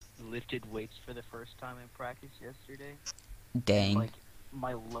lifted weights for the first time in practice yesterday, and Dang. like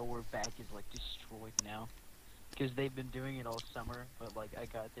my lower back is like destroyed now because they've been doing it all summer, but like I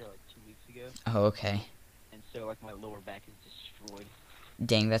got there like 2 weeks ago, Oh, okay. and so like my lower back is destroyed.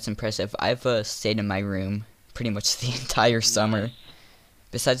 Dang, that's impressive. I've stayed in my room pretty much the entire summer. Nice.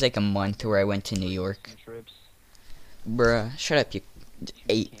 Besides like a month where I went to New York. Some trips. Bruh, shut up, you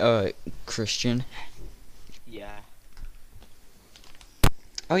Christian. Yeah.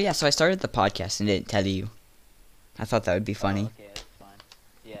 Oh yeah, so I started the podcast and didn't tell you. I thought that would be funny. Oh, okay, that's fine.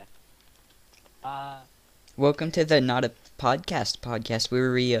 Yeah. Welcome to the Not a podcast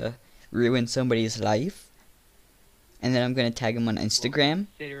where we ruin somebody's life. And then I'm gonna tag him on Instagram.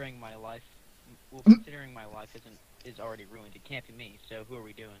 Considering my life is already ruined, it can't be me. So who are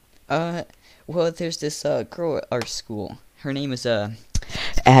we doing? Well, there's this girl at our school. Her name is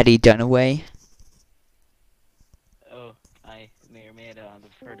Addie Dunaway. Oh, I may or may not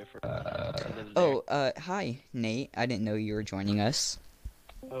have heard of her. Hi, Nate. I didn't know you were joining us.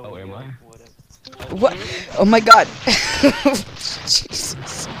 Oh, am I? What? Oh my God!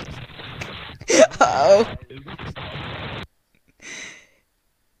 Jesus. Oh.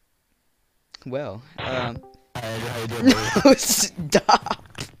 Well, How you doing, no, stop!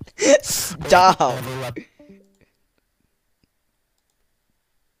 Stop!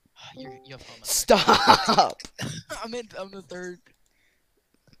 You're Stop! I'm the third.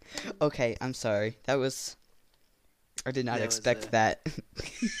 Okay, I'm sorry. That was... I did not That was, expect that.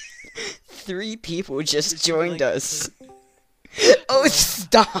 3 people just joined us. Oh,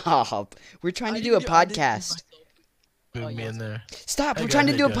 stop! We're trying to do a podcast. Move me in there. Stop! I We're got trying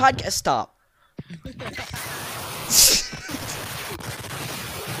to it, do a I got podcast. Stop!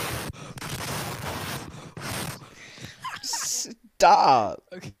 Stop!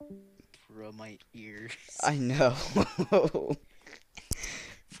 Bro, my ears. I know.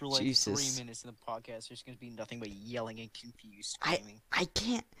 For like Jesus. 3 minutes in the podcast, there's gonna be nothing but yelling and confused I screaming.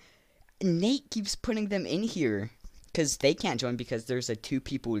 can't. Nate keeps putting them in here. Because they can't join because there's a 2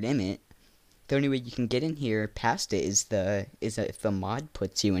 people limit. The only way you can get in here past it is if the mod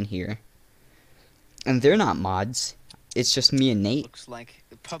puts you in here. And they're not mods. It's just me and Nate. Looks like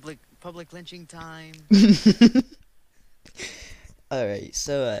public lynching time. Alright,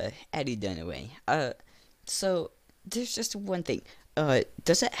 so Addie Dunaway. So there's just one thing.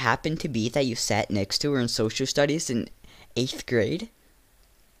 Does it happen to be that you sat next to her in social studies in 8th grade?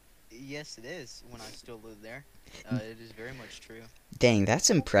 Yes, it is. When I still live there, it is very much true. Dang, that's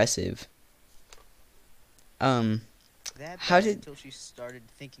impressive. That How did- until she started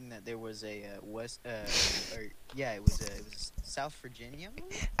thinking that there was a it was South Virginia.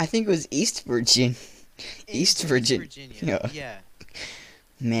 I think it was East Virginia. East Virginia. Yeah. Yeah.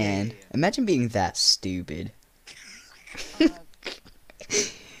 Man, Yeah. imagine being that stupid.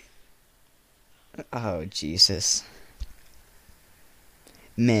 Oh, Jesus.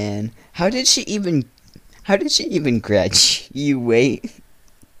 Man, how did she even graduate?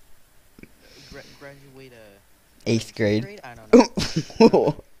 Graduate 8th grade. I don't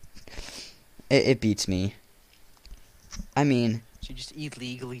know. It beats me. I mean, She just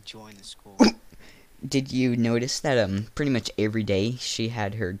illegally joined the school. did you notice that pretty much every day she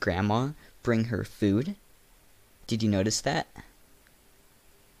had her grandma bring her food? Did you notice that?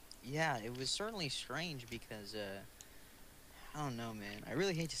 Yeah, it was certainly strange because I don't know, man. I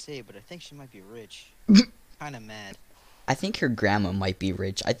really hate to say it, but I think she might be rich. Kind of mad. I think her grandma might be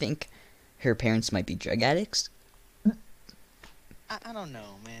rich. I think her parents might be drug addicts. I don't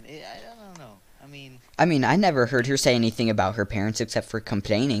know, man. I don't know. I mean, I never heard her say anything about her parents except for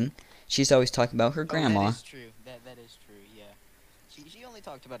complaining. She's always talking about her grandma. That is true. That is true. Yeah. She only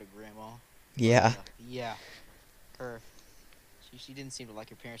talked about her grandma. Yeah. Yeah. Her. She didn't seem to like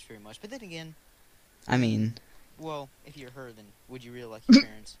her parents very much. But then again, I mean, well, if you're her, then would you really like your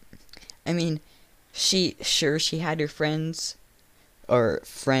parents? she had her friends, or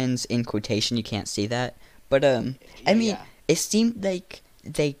friends in quotation. You can't see that, but I mean, Yeah. it seemed like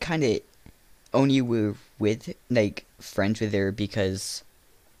they kind of only were friends with her because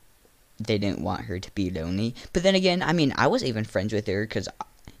they didn't want her to be lonely. But then again, I mean, I was even friends with her because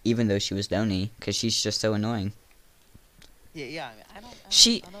even though she was lonely, because she's just so annoying. Yeah. I don't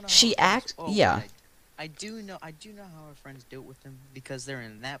She know how she her friends- acts oh, yeah. I do know how her friends dealt with them because they're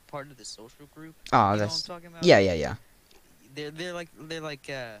in that part of the social group. Oh, You know what that's I'm talking about? yeah. They're like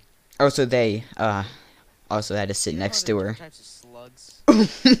Oh, so they also had to sit you know next how to there's her. different types of slugs,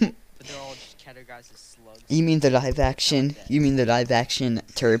 but they're all just categorized as slugs. You mean the live action? like that. You mean the live action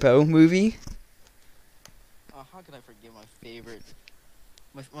Turbo movie? How could I forget my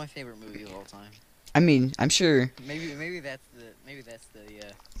favorite movie of all time? I mean, I'm sure. Maybe that's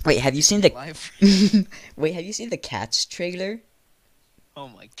the Wait, have you seen Disney the? life. Wait, have you seen the Cats trailer? Oh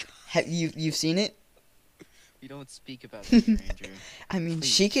my god. Have you've seen it? We don't speak about that here, Andrew. I mean,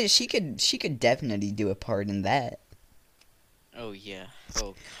 Please. she could definitely do a part in that. Oh yeah.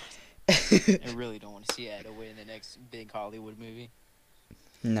 Oh god. I really don't want to see Ada in the next big Hollywood movie.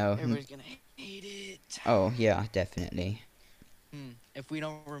 No. Everybody's gonna hate it. Oh yeah, definitely. If we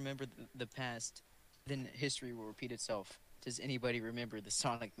don't remember the past, then history will repeat itself. Does anybody remember the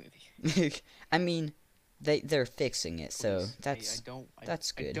Sonic movie? I mean, they're fixing it, so Please. that's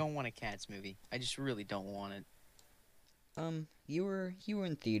that's I good. don't want a Cats movie. I just really don't want it. You were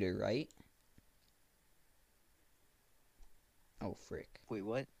in theater, right? Oh frick. Wait,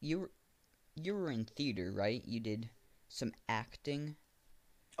 what? You were in theater, right? You did some acting.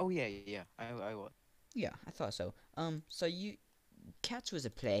 Oh yeah. I was. Yeah, I thought so. So Cats was a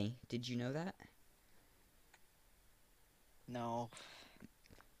play. Did you know that? No.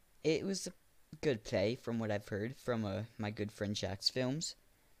 It was a good play, from what I've heard from my good friend Jack's films.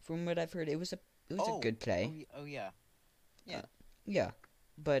 From what I've heard, it was a good play. Oh yeah. Yeah. Yeah,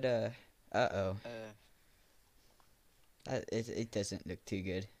 but uh-oh, Uh. it doesn't look too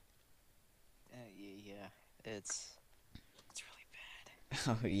good. Yeah. It's really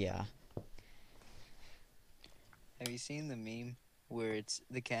bad. Oh yeah. Have you seen the meme where it's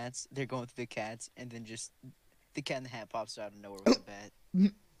the cats? They're going through the cats, and then just the Cat in the Hat pops out of nowhere with a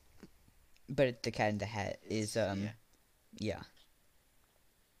bat. But the Cat in the Hat is yeah.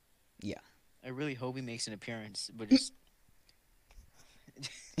 I really hope he makes an appearance, but just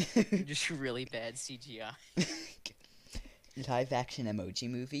just really bad CGI. Live action emoji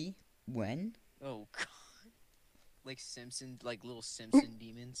movie? When? Oh god. Like like little Simpson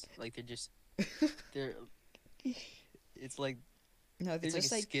demons. Like they're it's like No, they're it's like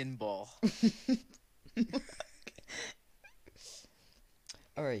just a like skin ball.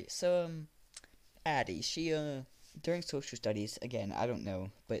 Alright, so Addie, she during social studies, again, I don't know,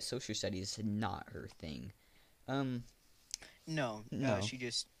 but social studies is not her thing. No, No. she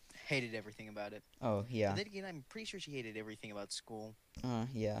just hated everything about it. Oh yeah. But then again, I'm pretty sure she hated everything about school.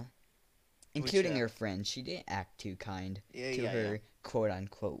 Yeah. Including Which, her friends. She didn't act too kind to Yeah, her quote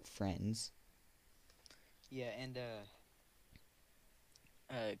unquote friends. Yeah, and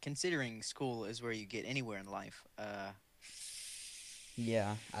considering school is where you get anywhere in life,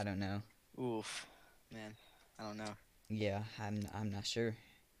 Yeah, I don't know. oof, man, I don't know. Yeah, I'm not sure.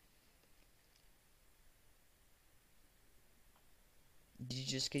 Did you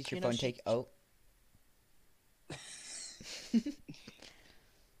just get your You know, phone she- take? Oh,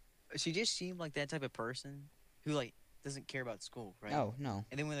 She just seemed like that type of person who like doesn't care about school, right? oh no.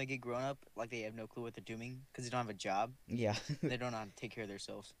 And then when they get grown up, like they have no clue what they're doing because they don't have a job. Yeah, They don't know how to take care of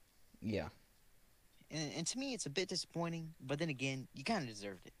themselves. yeah, And to me, it's a bit disappointing. But then again, you kind of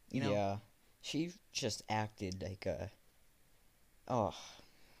deserved it, you know? yeah. She just acted like a. Oh,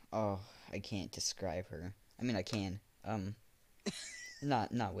 I can't describe her. I mean, I can.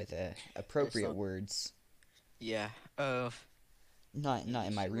 Not with appropriate not- words. Yeah. Not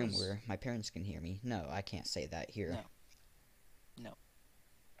in my She room was- where my parents can hear me. No, I can't say that here. No.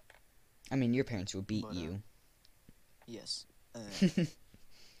 I mean, your parents will beat But, you. Yes.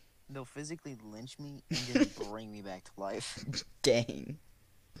 They'll physically lynch me and then bring me back to life. Dang.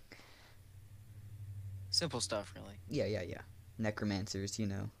 Simple stuff, really. Yeah. Necromancers, you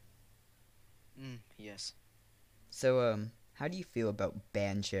know. Yes. So, how do you feel about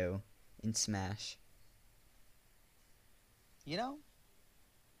Banjo in Smash? You know,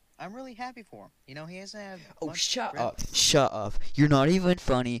 I'm really happy for him. You know, he hasn't had. Oh, much shut rep- up. Shut up. You're not even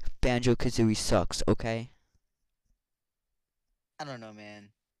funny. Banjo-Kazooie sucks, okay? I don't know, man.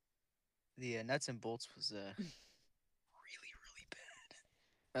 The nuts and bolts was really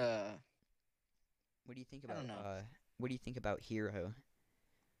bad. What do you think I about, don't know. what do you think about Hero?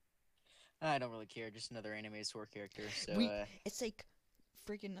 I don't really care. Just another anime sword character. So We- It's like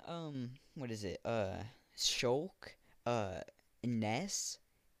freaking, what is it? Shulk, Ness,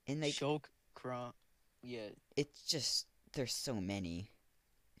 and like, Shulk, Kron. Yeah, it's just, there's so many.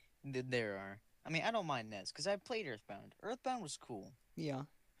 there are. I mean, I don't mind Ness because I played Earthbound. Earthbound was cool, Yeah,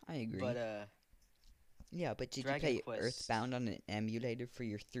 I agree. but Yeah, but did Dragon you play Quest- Earthbound on an emulator for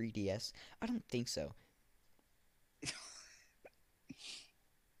your 3DS? I don't think so.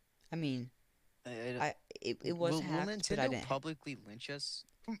 I mean, it was will hacked, Nintendo but I didn't. publicly lynch us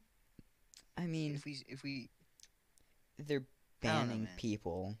I mean, if we? they're I don't know, banning man.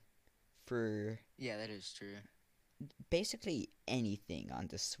 people for Yeah, that is true. basically anything on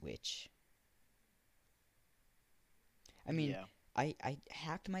the Switch. I mean, yeah. I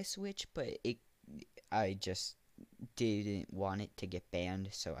hacked my Switch, but it I just didn't want it to get banned,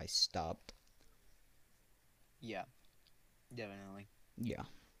 so I stopped. Yeah, definitely. Yeah.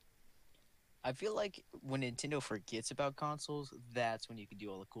 I feel like when Nintendo forgets about consoles, that's when you can do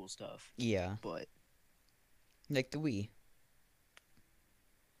all the cool stuff. Yeah. But Like the Wii.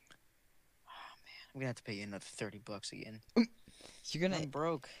 I'm gonna have to pay another $30 again. You're gonna I'm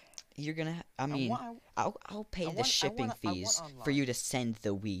broke. I mean, want, I'll pay the shipping fees for online. you to send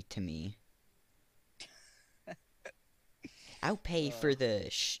the Wii to me. I'll pay for the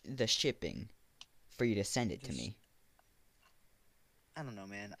shipping for you to send it to Just- me. I don't know,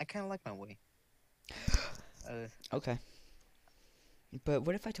 man. I kind of like my way. Okay. But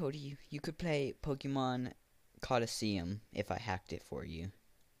what if I told you you could play Pokemon Coliseum if I hacked it for you?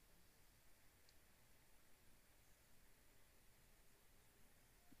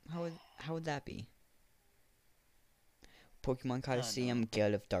 How would that be? Pokemon Coliseum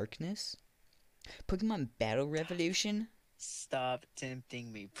Gale of Darkness? Pokemon Battle Revolution? Stop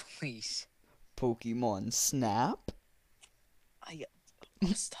tempting me, please. Pokemon Snap?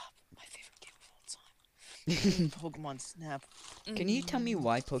 Stop. My favorite game of all time. Pokemon Snap. Can you tell me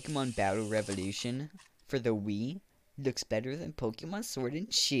why Pokemon Battle Revolution for the Wii looks better than Pokemon Sword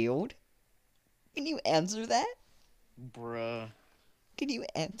and Shield? Can you answer that? Bruh. Can you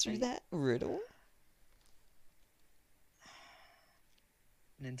answer that riddle?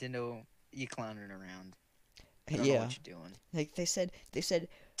 Nintendo, you clowning around. I don't know Yeah. what you're doing. Like they said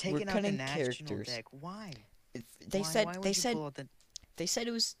Taking we're out the cutting national characters. deck. Why? They Why said would they you said pull out the... they said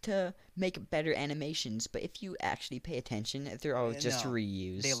it was to make better animations, but if you actually pay attention, they're all just No,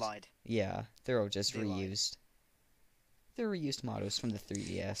 reused. They lied. Yeah, they're all just They lied. reused. They're reused models from the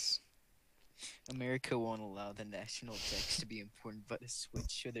 3DS. America won't allow the national decks to be important by the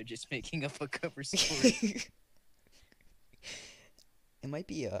Switch, so they're just making up a cover story. It might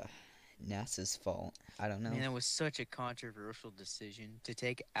be NASA's fault. I don't know. Man, it was such a controversial decision to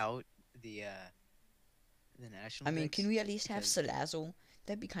take out the national I mean, decks. can we at least have because- Salazzle?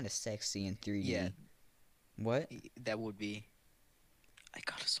 That'd be kind of sexy in 3D. Yeah, What? that would be... I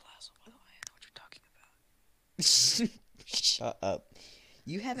got a Salazzle, by the way. I know what you're talking about. Shut up.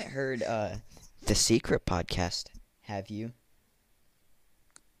 You haven't heard the Secret podcast, have you?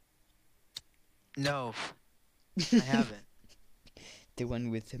 No, I haven't. The one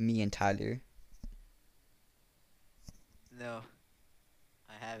with me and Tyler. No,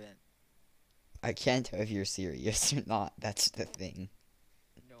 I haven't. I can't tell if you're serious or not. That's the thing.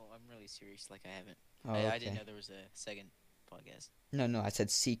 No, I'm really serious. Like, I haven't. Oh, I didn't okay. know there was a second podcast. No, I said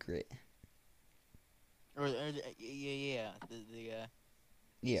secret. Yeah, the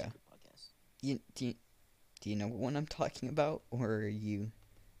Yeah. secret podcast. Do you know what one I'm talking about, or are you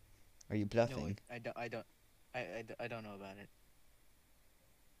bluffing? No, I don't know about it.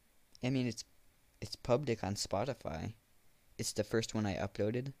 I mean, it's public on Spotify. It's the first one I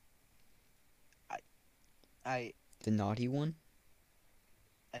uploaded. I The naughty one.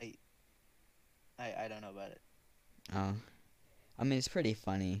 don't know about it. Oh, I mean, it's pretty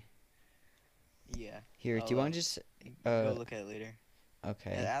funny. Yeah. Here, do you want to just? Go look at it later.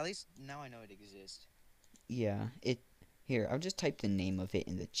 Okay. At least now I know it exists. Yeah. Here, I'll just type the name of it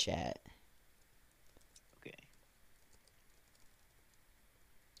in the chat. Okay.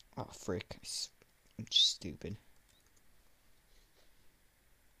 Oh frick! I'm stupid.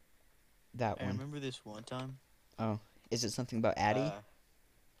 That I one. remember this one time. Is it something about Addy?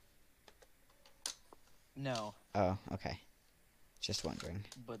 No, Oh, okay. Just wondering.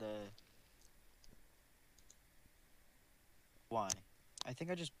 but why? I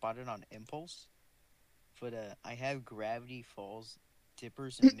think I just bought it on impulse. But I have Gravity Falls,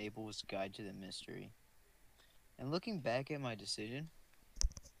 Dippers, and Mabel's Guide to the Mystery. And looking back at my decision,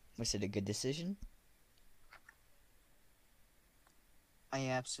 Was it a good decision? I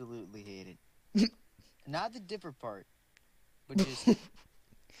absolutely hate it. Not the Dipper part, but just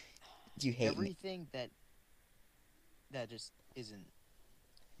You hate me. everything that just isn't.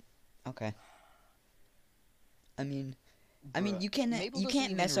 Okay. I mean, Bruh, you can't Mabel you doesn't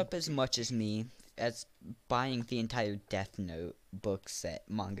can't even mess up as much as me as buying the entire Death Note book set,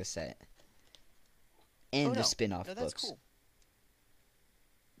 manga set, and Oh, the no. spin-off No, that's books. cool.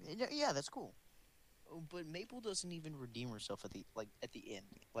 Yeah, that's cool. But Maple doesn't even redeem herself at the end.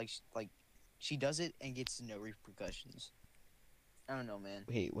 Like she does it and gets no repercussions. I don't know, man.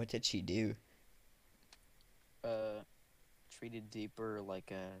 Wait, what did she do? Treated Deeper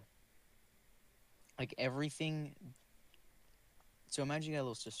like everything. So imagine you got a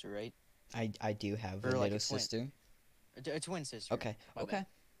little sister, right? I do have Or a like a little twin. sister. A twin sister. Okay, My okay.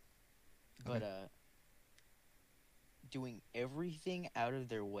 bad. But doing everything out of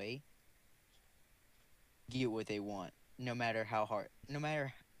their way get what they want, no matter how hard, no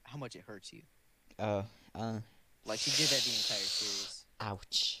matter how much it hurts you. Uh, uh. Like she did that the entire series.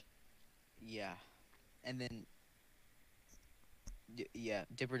 Ouch. Yeah, and then yeah,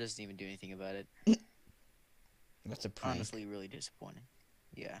 Dipper doesn't even do anything about it. That's a prank. Honestly, really disappointing.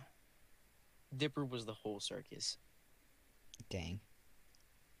 Yeah, Dipper was the whole circus. Dang.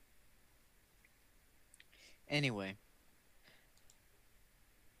 Anyway,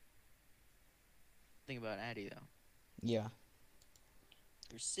 think about Addie though. Yeah.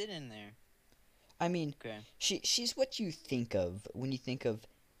 You're sitting there. I mean, Okay. she's what you think of when you think of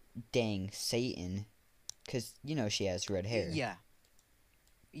dang Satan, cause you know she has red hair. Yeah.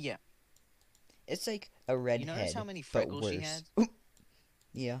 Yeah. It's like a redhead, You notice how many but freckles she worse. had?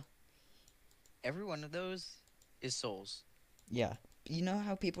 Yeah. Every one of those is souls. Yeah. You know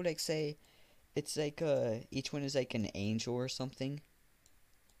how people like say it's like each one is like an angel or something?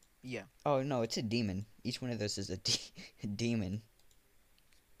 Yeah. Oh no, it's a demon. Each one of those is a a demon.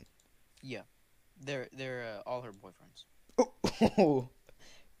 Yeah. They're all her boyfriends. Oh,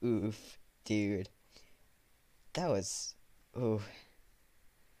 oof, dude. That was oh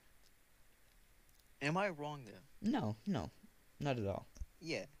Am I wrong though? no, not at all.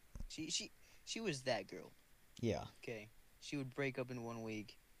 Yeah. She was that girl. Yeah. Okay. She would break up in 1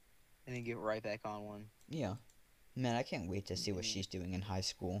 week and then get right back on one. Yeah. Man, I can't wait to see what Mm. she's doing in high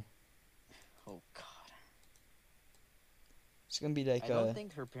school. Oh god. It's gonna be like I don't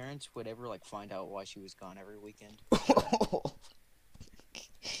think her parents would ever like find out why she was gone every weekend.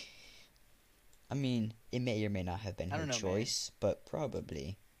 I mean, it may or may not have been I her don't know, man. choice, but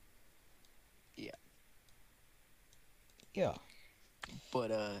probably. Yeah. Yeah.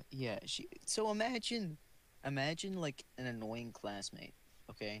 But yeah, so imagine like an annoying classmate,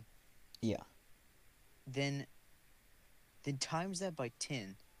 okay? Yeah. Then times that by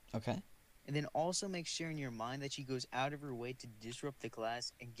 10. Okay. And then also make sure in your mind that she goes out of her way to disrupt the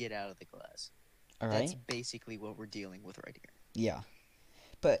class and get out of the class. All That's right. basically what we're dealing with right here. Yeah.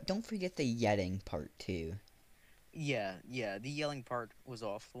 But don't forget the yelling part too. Yeah, the yelling part was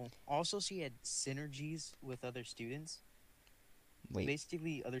awful. Also, she had synergies with other students. Wait.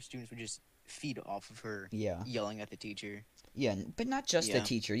 Basically, other students would just feed off of her Yeah. yelling at the teacher. Yeah, but not just the Yeah.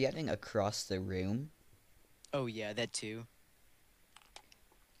 teacher, yelling across the room. Oh, yeah, that too.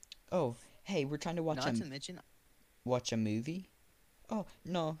 Oh, hey, we're trying to watch Not to mention, watch a movie. Oh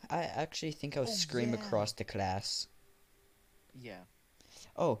no, I actually think I'll Oh, scream yeah. across the class. yeah.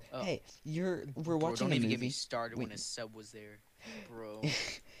 Oh, Oh. hey, we're Bro, watching don't a even get me movie. started Wait. when a sub was there. Bro.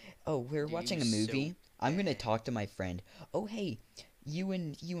 Oh, we're Dude, he watching a was so movie. I'm gonna bad. talk to my friend. Oh, hey, you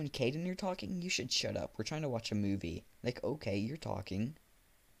and Caden are talking. You should shut up. We're trying to watch a movie. Like, okay, you're talking.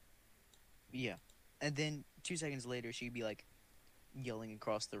 Yeah. And then 2 seconds later, she'd be like yelling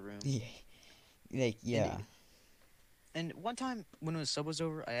across the room. Yeah, like yeah, And one time when the sub was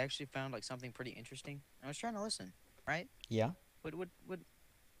over, I actually found like something pretty interesting. I was trying to listen, right? yeah.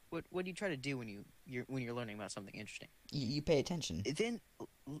 What do you try to do when you're learning about something interesting? You pay attention. Then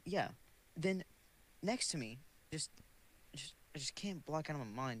yeah, then next to me, I just can't block out of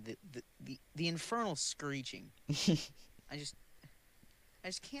my mind the infernal screeching. I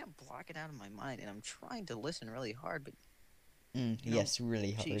just can't block it out of my mind, and I'm trying to listen really hard, but you know, Yes,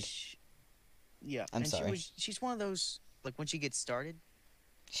 really hard. yeah, I'm and sorry. she's one of those like when she gets started,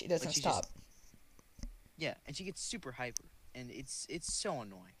 She doesn't she stop. yeah, and she gets super hyper, and it's so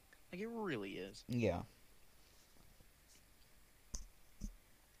annoying. Like it really is. Yeah.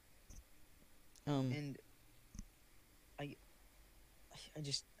 And I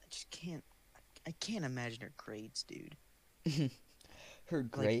just can't I can't imagine her grades, dude. Her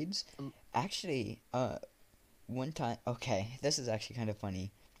grades? l- Actually, one time, okay, this is actually kind of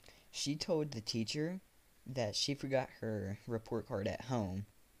funny. She told the teacher that she forgot her report card at home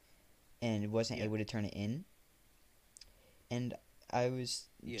and wasn't Yeah. able to turn it in. And I was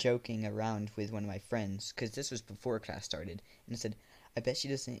Yeah. joking around with one of my friends, because this was before class started, and I said, I bet she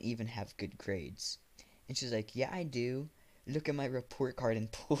doesn't even have good grades. And she's like, yeah, I do. Look at my report card,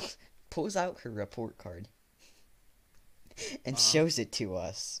 and pulls out her report card and shows it to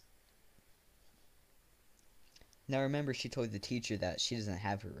us. Now remember, she told the teacher that she doesn't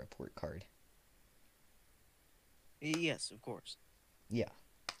have her report card. Yes, of course. Yeah.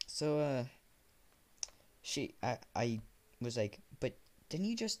 So, I was like, but didn't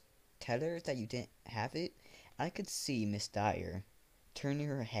you just tell her that you didn't have it? I could see Miss Dyer turning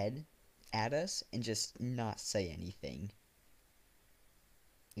her head at us and just not say anything.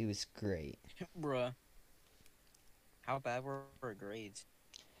 It was great. Bruh. How bad were her grades?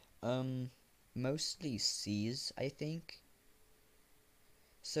 Mostly C's, I think.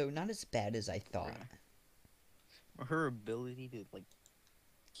 So not as bad as I thought. Bruh. her ability to like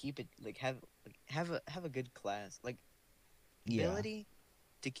keep it like have a good class like Yeah, ability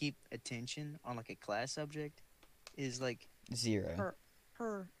to keep attention on like a class subject is like 0. her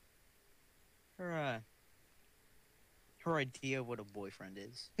her her her idea of what a boyfriend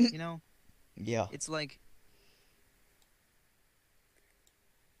is. You know, Yeah, it's like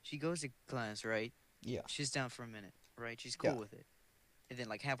she goes to class, right? yeah, She's down for a minute, right? She's yeah, cool with it, and then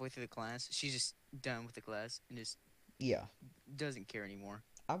like halfway through the class, she's just done with the class and just yeah. doesn't care anymore.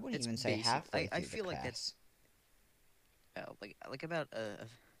 I wouldn't That's even say basic. halfway I through the feel like that's class. like about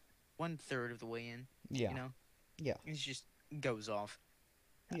 1/3 of the way in. Yeah, You know, yeah, it just goes off.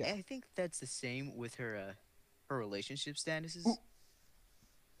 yeah. I think that's the same with her relationship Ooh. statuses.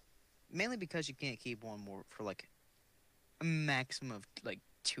 Mainly because you can't keep one more for like a maximum of like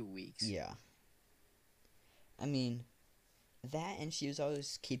 2 weeks. Yeah. I mean, that and she was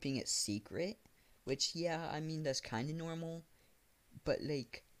always keeping it secret, which, yeah, I mean, that's kind of normal, but,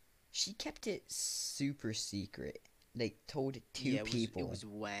 like, she kept it super secret. Like, told two Yeah, it people. was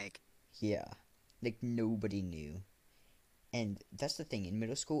whack. Yeah. Like, nobody knew. And that's the thing, in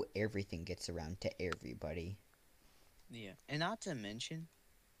middle school, everything gets around to everybody. Yeah, and not to mention,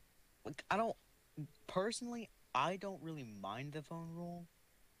 like I don't personally, I don't really mind the phone rule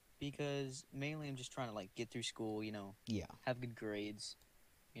because mainly I'm just trying to like get through school, you know, Yeah. have good grades,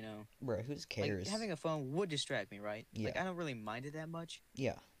 you know. Bro, who Like cares? having a phone would distract me, right? Like Yeah. I don't really mind it that much.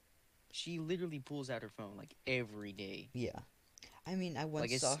 Yeah. She literally pulls out her phone like every day. Yeah. I mean, I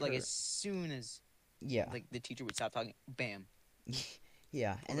once Like saw like her. as soon as Yeah. like the teacher would stop talking, bam,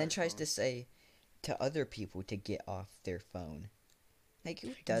 Yeah. pull And out then her tries phone. to say to other people to get off their phone. Like,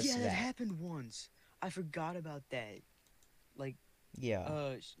 who does Yeah, that that? happened once. I forgot about that. Like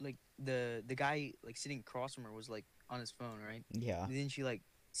Yeah. like the guy like sitting across from her was like on his phone, right? Yeah. And then she like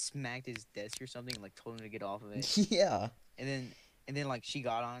smacked his desk or something and like told him to get off of it. Yeah. And then like she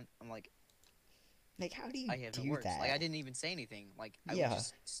got on. I'm like, Like, how do you I have no do words. Like I that? didn't even say anything. Like I was Yeah.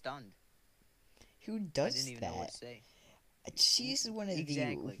 just stunned. Who I does didn't even know what that? to say. She's one of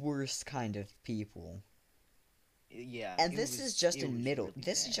Exactly. the worst kind of people. Yeah. And this is just it in was middle. really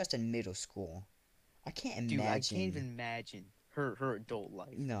This is bad. just in middle school. I can't Dude, I imagine. can't even imagine her adult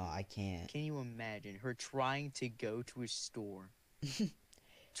life. No, I can't. Can you imagine her trying to go to a store,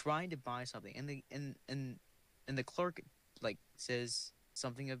 trying to buy something, and the clerk like says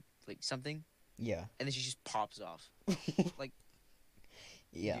something of like something, Yeah. and then she just pops off. Like,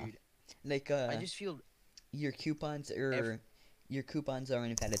 Yeah. dude, Like I just feel your coupons ev- your coupons are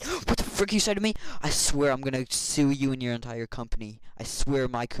invalid. What the frick you said to me? I swear I'm gonna sue you and your entire company. I swear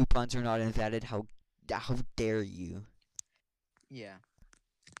my coupons are not invalid. How dare you? yeah.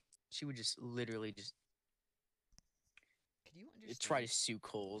 She would just literally just Could you try understand? to sue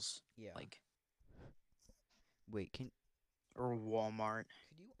Kohl's, Yeah. like Wait, or Walmart.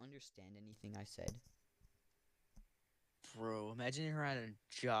 could you understand anything I said? Bro, imagine her at a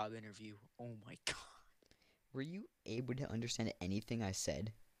job interview. Oh my god. Were you able to understand anything I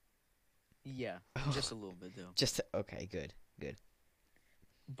said? Yeah, just a little bit though. Just okay, good.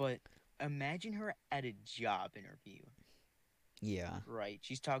 But imagine her at a job interview. Yeah. Right.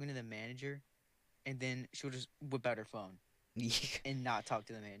 She's talking to the manager, and then she'll just whip out her phone and not talk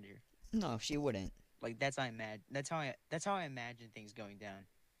to the manager. No, she wouldn't. Like that's how I imagine. That's how I imagine things going down.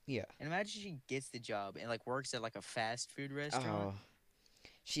 Yeah. And imagine she gets the job and like works at like a fast food restaurant. Oh.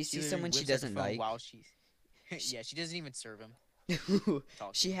 She She sees literally someone she whips out her doesn't phone like. while she's. Yeah, she doesn't even serve him.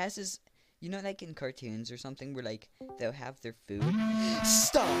 Talk to She him. has this, you know, like in cartoons or something where like they'll have their food.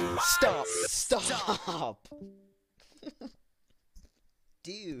 Stop!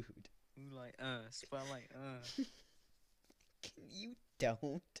 Dude, Ooh, like spotlight you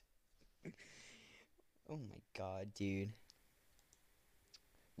don't. Oh my god, dude.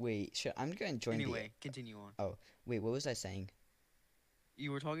 Wait, I'm gonna join Anyway, continue on. Wait, what was I saying?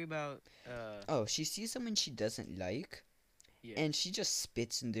 You were talking about Oh, she sees someone she doesn't like, yeah. and she just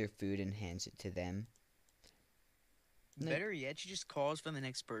spits in their food and hands it to them. like- Better yet, she just calls for the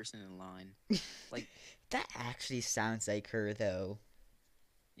next person in line. Like That actually sounds like her, though.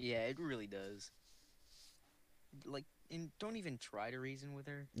 yeah, it really does. Like, and don't even try to reason with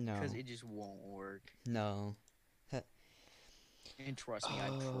her No. because it just won't work. No. And trust me, I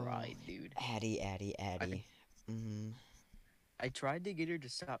Oh. tried, dude. Addie. Mm. I tried to get her to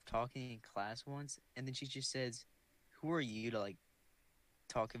stop talking in class once, and then she just says, "Who are you to like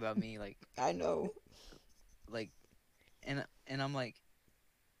talk about me?" I know. Like, and I'm like,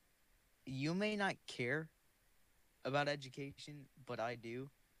 you may not care about education, but I do,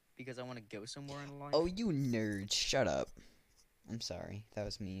 because I want to go somewhere in life. Oh, you nerd. Shut up. I'm sorry. That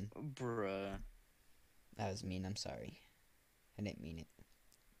was mean. Bruh. That was mean. I'm sorry. I didn't mean it.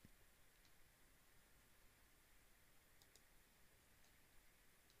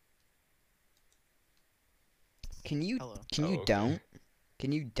 Can you Hello. can you okay. don't?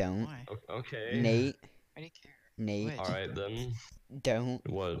 Can you don't? Why? Okay. Nate, I didn't care. Nate, What? Alright then. don't.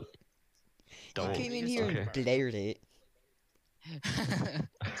 What? You Don't. came in What here are you and guys talking blared it.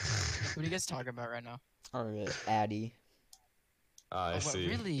 What are you guys talking about right now? Alright, Addy. I Oh, what, see.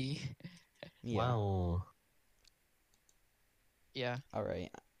 really? Yeah. Wow. Yeah.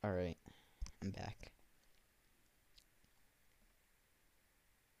 Alright. Alright. I'm back.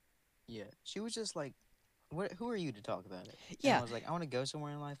 Yeah, she was just like, "What? Who are you to talk about it?" And Yeah. I was like, "I want to go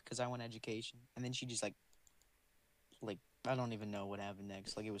somewhere in life because I want education." And then she just like I don't even know what happened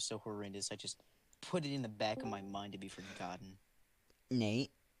next. Like it was so horrendous. I just put it in the back of my mind to be forgotten.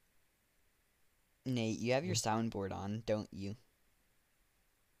 Nate. Nate, you have your soundboard on, don't you?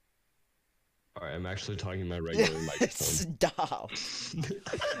 Alright, I'm actually talking my regular microphone. Stop.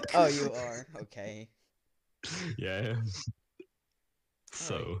 Oh, you are. Okay. Yeah.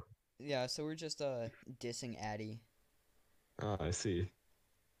 So. Yeah, so we're just dissing Addy. I see.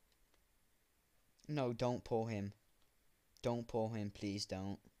 No, don't pull him. Don't pull him, please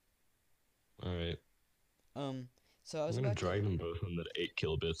don't. Alright. So I was I'm gonna about to drag them both on that 8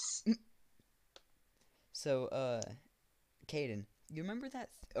 kilobits. So, Caden, you remember that,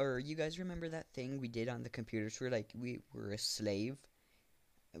 or you guys remember that thing we did on the computers where, like, we were a slave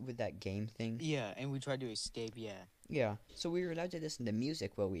with that game thing? Yeah, and we tried to escape. Yeah. Yeah, so we were allowed to listen to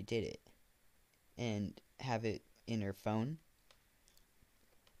music while we did it and have it in our phone.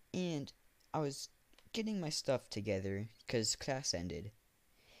 And I was getting my stuff together because class ended.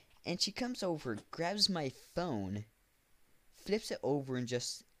 And she comes over, grabs my phone, flips it over, and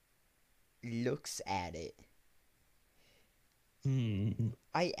just looks at it.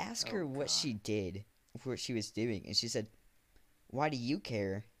 I asked her Oh, what God. she did, what she was doing, and she said, "Why do you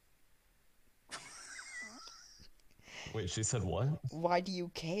care? Wait, she said what? Why do you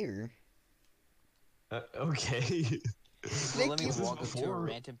care?" Okay. Well, let me Was this walk up to a before?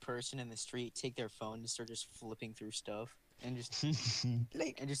 random person in the street, take their phone, and start just flipping through stuff, and just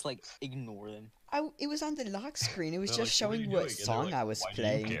Like, ignore them. it was on the lock screen. It was They're just like, "What are you showing what doing?" And they're song like, I was "Why do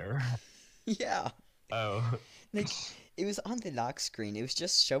playing. you care?" Yeah, Oh. like it was on the lock screen. It was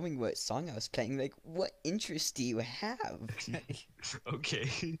just showing what song I was playing. Like, what interest do you have?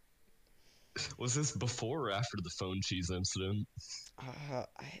 Okay. Was this before or after the phone cheese incident?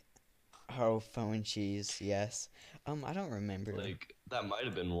 Oh, phone cheese. Yes. I don't remember. Like, that might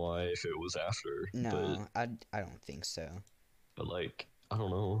have been why if it was after. No, I don't think so. But like, I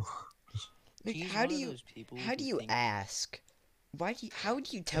don't know. Like, She's how one do of you those people how do who you think- ask? How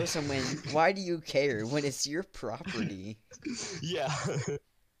do you tell someone why do you care when it's your property? Yeah.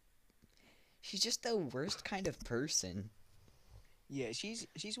 She's just the worst kind of person. Yeah, she's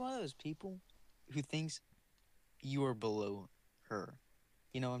one of those people who thinks you are below her.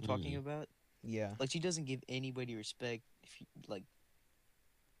 You know what I'm talking about? Yeah. Like she doesn't give anybody respect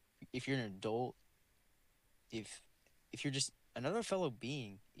if you're an adult, if you're just another fellow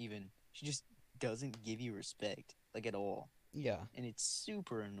being, even she just doesn't give you respect like at all, Yeah. and it's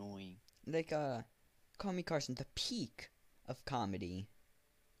super annoying. Like Call Me Carson, the peak of comedy.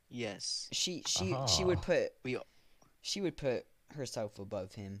 Yes, She Uh-huh. would put We- she would put herself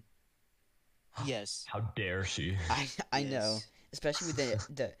above him. yes, How dare she? I know, Yes. especially with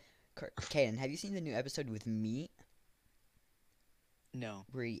Kaden, have you seen the new episode with Meat No,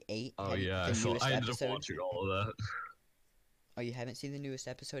 where he ate? Oh Have you- yeah, the newest I ended up episode? watching all of that. Oh, you haven't seen the newest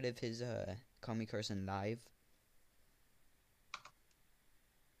episode of his Call Me Carson live?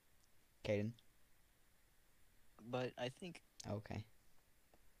 Kaden? but I think Okay.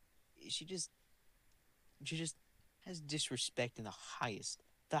 she just has disrespect in the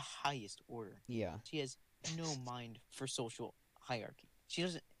highest order. Yeah. She has no mind for social hierarchy. She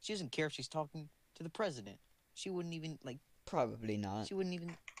doesn't care if she's talking to the president. She wouldn't even like. Probably not. She wouldn't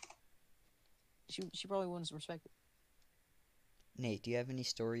even. She probably wouldn't respect it. Nate, do you have any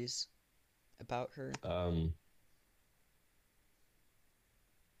stories about her? No,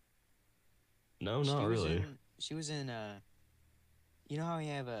 She not was really. she was in. You know how we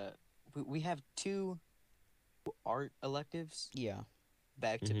have we have two art electives Yeah.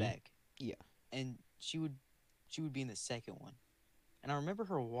 back to Mhm. back. Yeah. And she would be in the second one. And I remember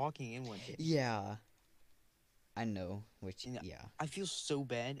her walking in one day. Yeah. I know, which, Yeah. yeah. I feel so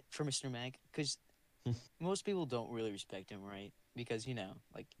bad for Mr. Mac because most people don't really respect him, right? Because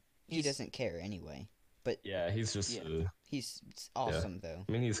like He he's- doesn't care anyway. Yeah, he's just. Yeah. He's awesome, though.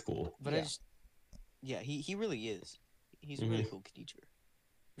 I mean, he's cool. But Yeah. he really is. He's a really cool teacher.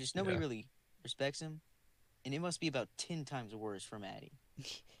 Just nobody Yeah. really respects him. and it must be about 10 times worse for Maddie.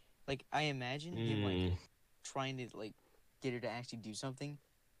 Like I imagine him like Mm. trying to like get her to actually do something.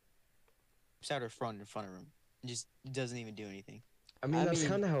 Puts out her phone in front of him and just doesn't even do anything. I mean, I that's mean-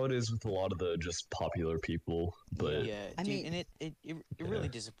 kind of how it is with a lot of the just popular people. But Yeah, I dude, mean- and it really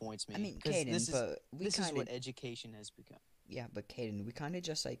disappoints me. I mean, 'cause Caden, this is but we this is kind what of education has become. yeah, but Caden, we kind of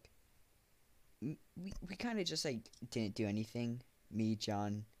just like we kind of just like didn't do anything. Me,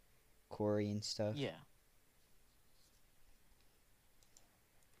 John, Corey, and stuff. Yeah.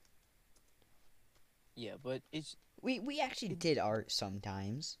 Yeah, but it's We actually did art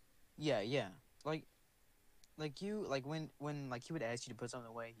sometimes. yeah. Like you like when like he would ask you to put something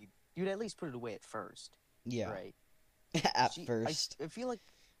away, you'd at least put it away at first, Yeah, right? at She- first. I feel like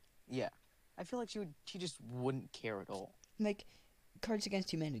yeah. I feel like she just wouldn't care at all. Like Cards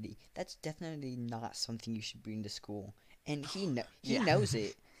Against Humanity. That's definitely not something you should bring to school. And he Yeah. knows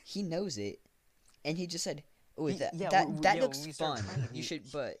it. He knows it. And he just said, "Oh, He- that yeah, that, w- that yeah, looks when we started fun. playing, You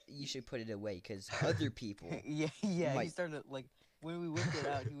he- should put it away because other people." yeah, he might- started like when we whipped it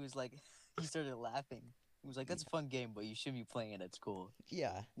out, he was like he started laughing. He was like, "That's a fun game, but you shouldn't be playing it at school."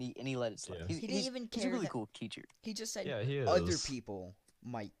 Yeah. And he let it slide. Yeah. He's, He didn't he's- even he's care a really that- cool teacher. He just said yeah, he is. other people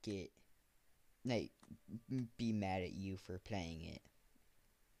might get like be mad at you for playing it.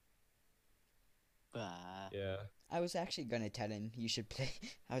 Yeah. I was actually gonna tell him you should play.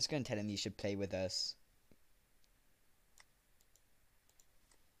 I was gonna tell him you should play with us.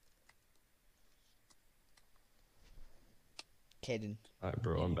 Caden, All right,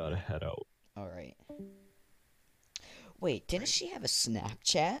 bro. I'm about to head out. all right. Wait, didn't she have a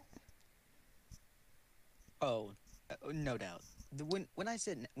Snapchat? Oh, no doubt. When I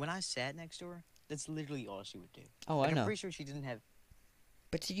sat next to her, that's literally all she would do. Oh, Like, I I'm know. pretty sure she didn't have.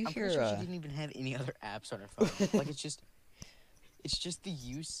 But did you I'm hear? pretty sure she didn't even have any other apps on her phone. Like it's just the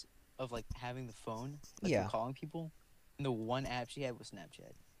use of like having the phone, like Yeah. for calling people. And the one app she had was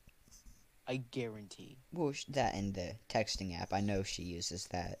Snapchat. I guarantee. Well, that and the texting app. I know she uses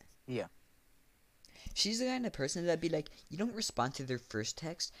that. Yeah. She's the kind of person that'd be like, you don't respond to their first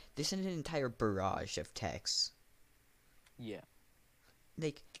text. They send an entire barrage of texts. Yeah.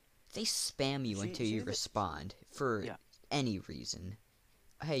 Like, they spam you She- until you she's the- respond for Yeah. any reason.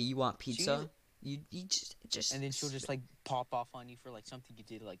 Hey, you want pizza? She's- You just And then she'll just like pop off on you for like something you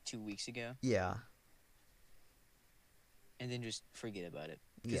did like 2 weeks ago, yeah, and then just forget about it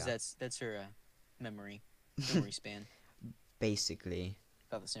because yeah, that's her memory span. basically.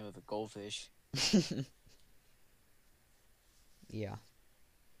 About the same with a goldfish. Yeah.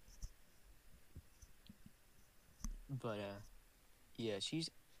 But yeah, she's.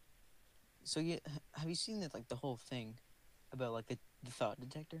 So yeah, have you seen that like the whole thing about like the thought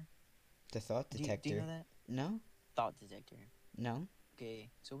detector? The thought Do detector. you know that No, thought detector? no. Okay,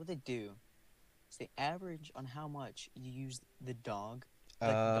 so what they do is they average on how much you use the dog, like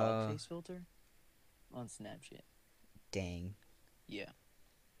the dog face filter, on Snapchat. Dang. Yeah.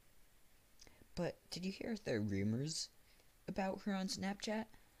 But did you hear the rumors about her on Snapchat?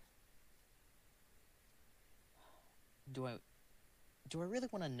 Do I really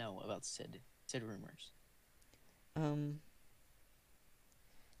want to know about said rumors? Let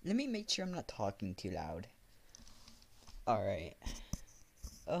me make sure I'm not talking too loud. Alright.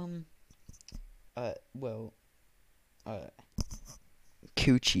 Well,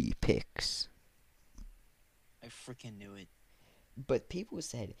 Coochie pics. I freaking knew it. But people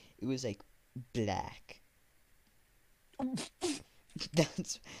said it was like black.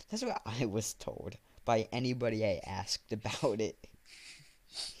 That's what I was told by anybody I asked about it.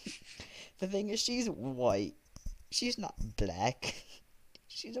 The thing is, she's white. She's not black.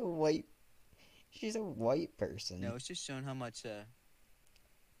 She's a white person. No, it's just showing how much. It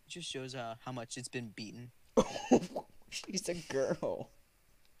just shows how much it's been beaten. She's a girl.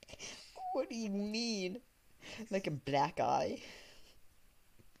 What do you mean? Like a black eye?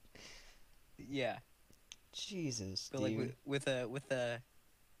 Yeah, Jesus, but dude. like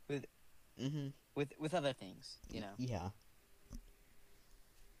Mm-hmm. with other things, you know. Yeah.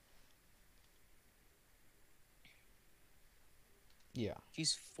 Yeah.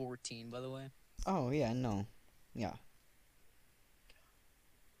 She's 14, by the way. Oh, yeah, no. Yeah.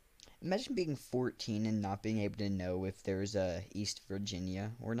 Imagine being 14 and not being able to know if there's a East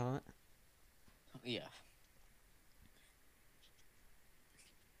Virginia or not. Yeah.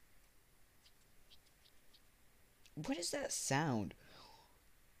 What is that sound?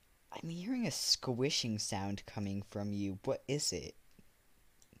 I'm hearing a squishing sound coming from you. What is it?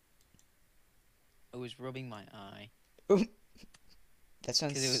 I was rubbing my eye That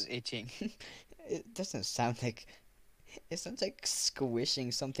sounds. because it was itching. It doesn't sound like. It sounds like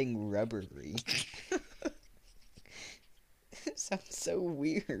squishing something rubbery. sounds so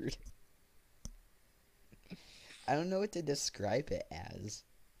weird. I don't know what to describe it as.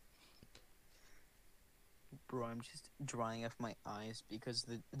 Bro, I'm just drying off my eyes because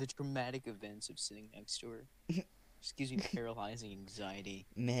the traumatic events of sitting next to her just gives me paralyzing anxiety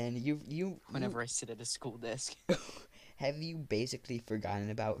Man, you whenever I sit at a school desk. have you basically forgotten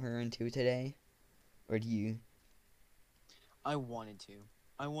about her until today? Or do you? I wanted to.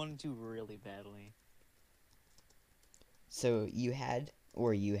 I wanted to really badly. So you had,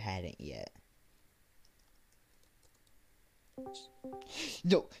 or you hadn't yet?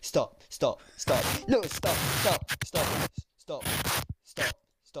 No, stop. No, stop.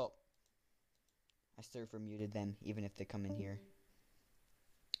 I server muted them, even if they come in here.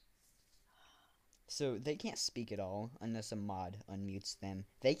 So they can't speak at all unless a mod unmutes them.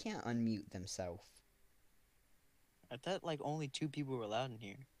 They can't unmute themselves. I thought like only 2 people were allowed in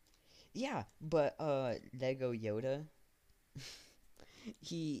here. Yeah, but Lego Yoda,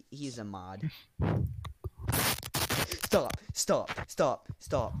 he's a mod. Stop.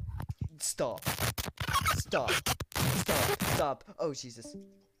 Oh Jesus.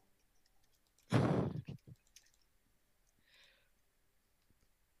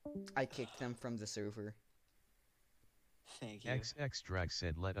 I kicked them from the server. Thank you. XX Drag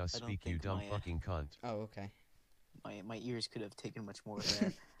said, let us I don't speak, you think dumb my, fucking cunt. Oh, okay. My ears could have taken much more of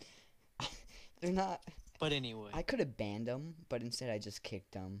that. They're not. But anyway. I could have banned them, but instead I just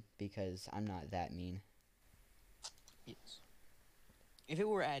kicked them because I'm not that mean. Yes. If it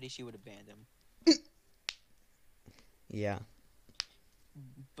were Addie, she would have banned him. Yeah.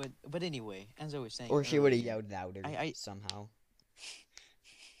 But anyway, as I was saying. Or she would have earlier, yelled louder I- somehow.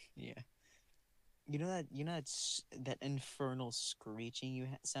 Yeah. You know that that infernal screeching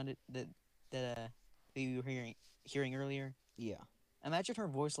sounded that you were hearing earlier. Yeah, Imagine her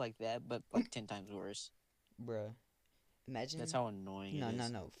voice like that, but like 10 times worse. bruh. Imagine. That's how annoying it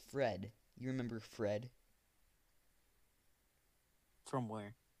is. No. Fred. You remember Fred? From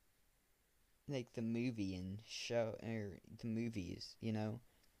where? Like the movie and show, or the movies, you know,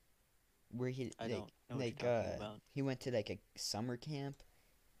 where he I like, don't know what like you're talking about. he went to like a summer camp,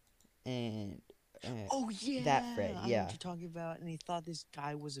 and Oh yeah, that Fred, I know yeah. what you're talking about, and he thought this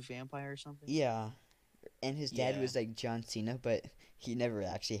guy was a vampire or something. yeah, and his dad Yeah. was like John Cena, but he never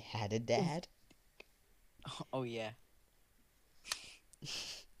actually had a dad. Oh yeah.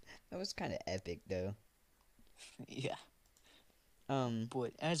 That was kind of epic though. Yeah.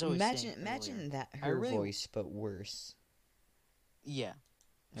 But as I was saying imagine earlier, that I her really- voice, but worse. Yeah.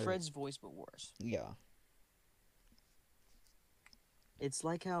 Or- Fred's voice, but worse. Yeah, It's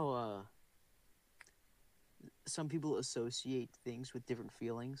like how some people associate things with different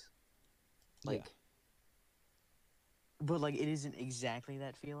feelings. Like, but like it isn't exactly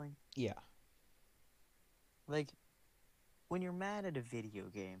that feeling. yeah, Like, when you're mad at a video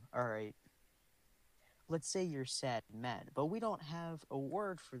game, alright, let's say you're sad and mad, but we don't have a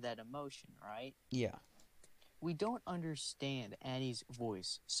word for that emotion, right? yeah, We don't understand Annie's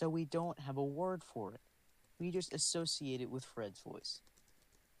voice, so we don't have a word for it. We just associate it with Fred's voice.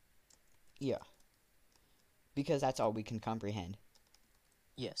 yeah. Because that's all we can comprehend.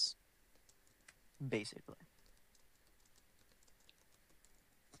 Yes. Basically.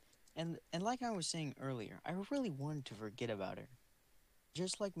 And like I was saying earlier, I really wanted to forget about her.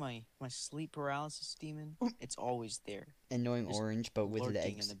 Just like my sleep paralysis demon, it's always there. Annoying Just orange, but with the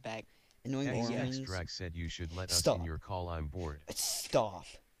lurking in eggs. the back. Annoying XX orange. Drag said you should let us Stop. in your call, I'm bored. Stop.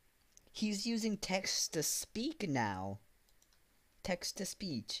 He's using text to speak now. Text to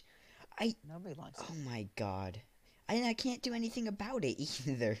speech. Nobody likes it. Oh my god. I can't do anything about it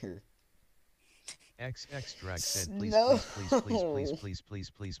either. XX Drag said, please, No. please.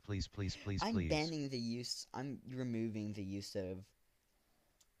 I'm banning the use. I'm removing the use of.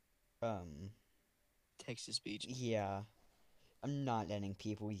 Text to speech. Yeah. I'm not letting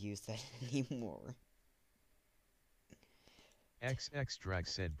people use that anymore. XX Drag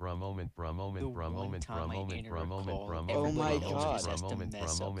said, bruh moment, The one time I enter a call, Oh my everybody else god. just has to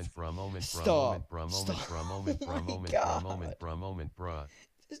mess up. Stop. Bruh.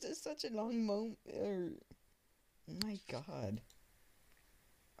 This is such a long moment. Oh my god.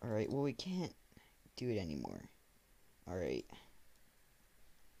 Alright, well, we can't do it anymore. Alright.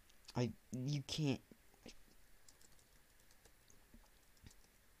 You can't.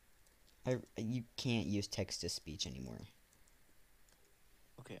 You can't use text to speech anymore.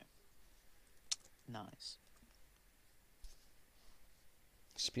 Okay. Nice.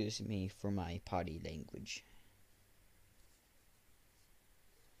 Excuse me for my potty language.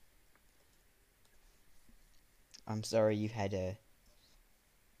 I'm sorry you had to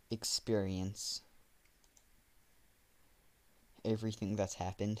experience everything that's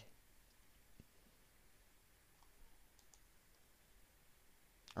happened.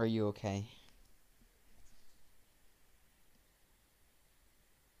 Are you okay?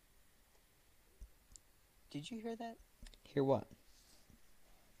 Did you hear that? Hear what?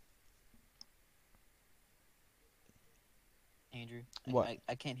 Andrew? What?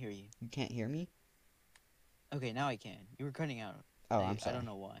 I can't hear you. You can't hear me? Okay, now I can. You were cutting out. Oh, I I'm sorry. I don't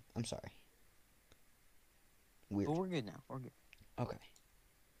know why. I'm sorry. Weird. But we're good now. We're good. Okay.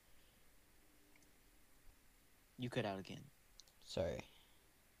 You cut out again. Sorry.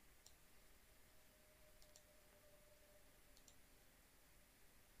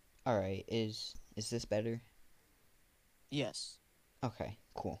 Alright, is this better? Yes. Okay,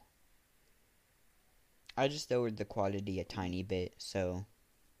 cool. I just lowered the quality a tiny bit, so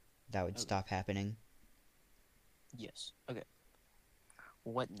that would Okay. stop happening. Yes. Okay.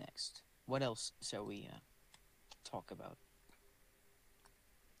 What next? What else shall we talk about?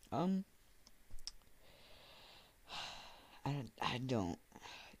 I don't.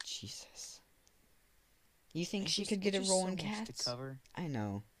 Jesus. You think It's she just- could get it's a just role so in much Cats? to cover. I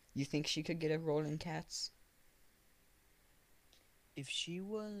know. You think she could get a role in Cats? If she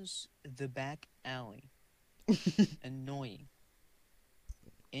was the back alley, annoying,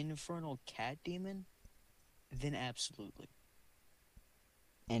 infernal cat demon, then absolutely.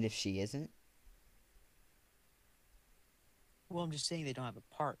 And if she isn't? Well, I'm just saying they don't have a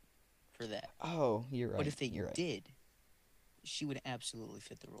part for that. Oh, you're right. But if they you're right. did, she would absolutely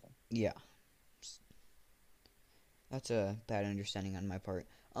fit the role. Yeah. That's a bad understanding on my part.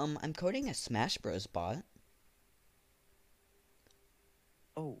 I'm coding a Smash Bros bot.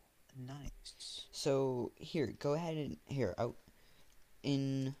 Oh, nice. So here, go ahead and here out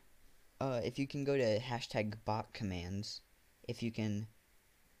in if you can go to hashtag bot commands, if you can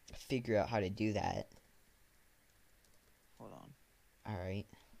figure out how to do that. Hold on. All right.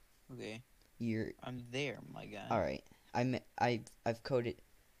 Okay, You're I'm there, my guy. all right. I've coded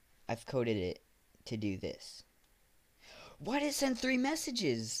it to do this. Why did it send 3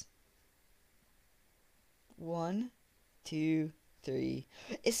 messages? 1, 2, 3.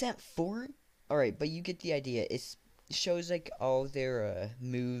 It sent 4? Alright, but you get the idea. It shows like all their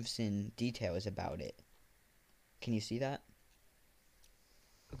moves and details about it. Can you see that?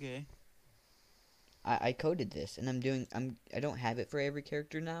 Okay. I coded this and I don't have it for every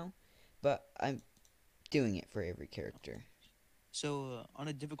character now, but I'm doing it for every character. So, on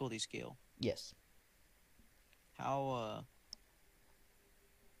a difficulty scale, Yes. how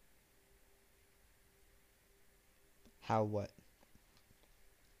How what?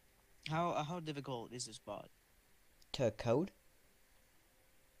 how difficult is this bot? To code?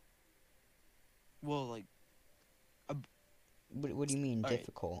 Well, like What do you mean Alright.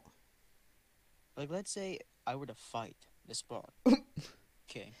 difficult? let's say I were to fight this bot.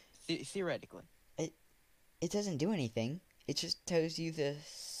 Okay, theoretically. It doesn't do anything. It just tells you the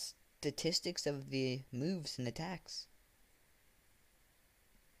statistics of the moves and attacks.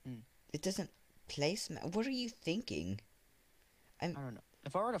 Hmm. It doesn't place. What are you thinking? I don't know.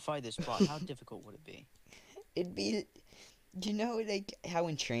 If I were to fight this bot, how difficult would it be? It'd be. Do you know like how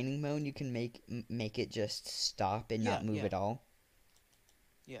in training mode you can make it just stop and not Yeah, move yeah. at all?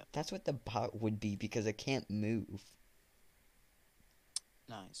 Yeah. That's what the bot would be because it can't move.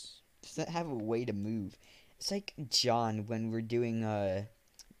 Nice. It doesn't have a way to move. It's like John when we're doing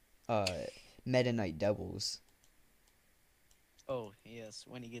Meta Knight doubles. Oh yes,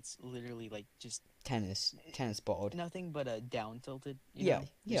 when he gets literally like just Tennis balled. nothing but down tilted. Yeah, know?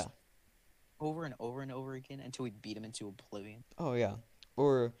 yeah. Just over and over and over again until we beat him into oblivion. Oh yeah.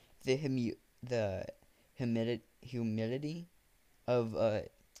 Or the humidity of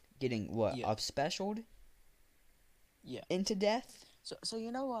getting what Yeah. up specialed Yeah. into death. So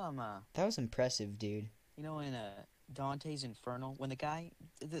That was impressive, dude. in Dante's Inferno when the guy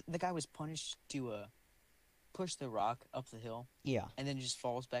was punished to push the rock up the hill Yeah, and then it just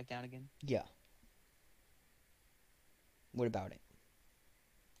falls back down again. yeah. What about it?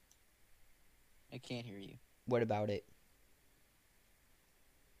 I can't hear you. What about it?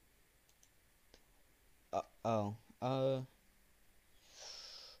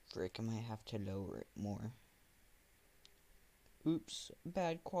 Frick, I might have to lower it more. Oops,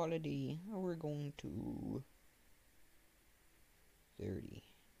 bad quality. We're going to 30.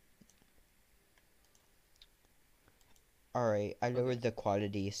 Alright, I lowered the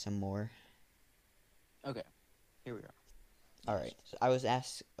quality some more. Okay, here we are. Alright, so I was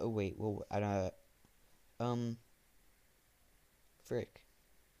asked. Oh, wait, well, frick.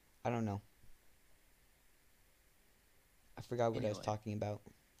 I don't know. I forgot what I was Anyway. talking about.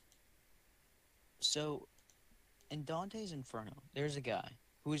 So, in Dante's Inferno, there's a guy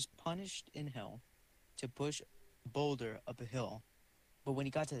who is punished in hell to push a boulder up a hill, but when he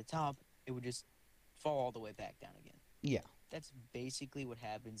got to the top, it would just fall all the way back down again. Yeah. That's basically what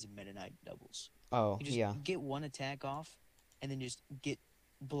happens in Meta Knight doubles. Oh, You just yeah. get one attack off, and then just get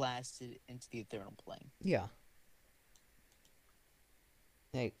blasted into the Ethereal Plane. Yeah.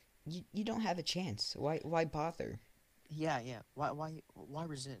 Like, you don't have a chance. Why bother? Yeah. Why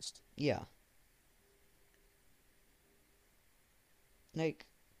resist? Yeah. Like,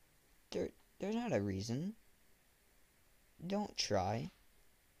 there's not a reason. Don't try.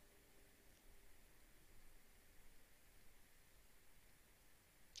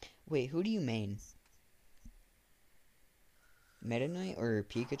 Wait, who do you main? Meta Knight or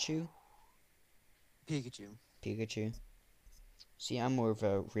Pikachu? Pikachu. Pikachu. See, I'm more of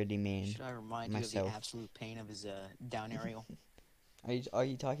a Ridley main. Should I remind you myself. of the absolute pain of his down aerial? Are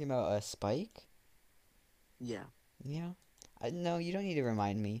you talking about a Spike? Yeah. Yeah. No, you don't need to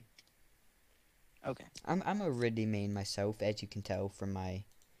remind me. Okay. I'm a Ridley main myself, as you can tell from my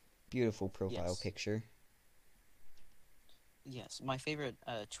beautiful profile Yes. picture. Yes, my favorite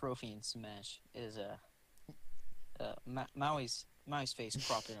trophy in Smash is Maui's face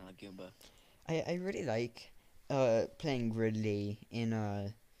cropped in on a Goomba. I really like playing Ridley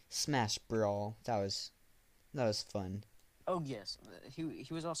in Smash Brawl. That was fun. Oh yes, he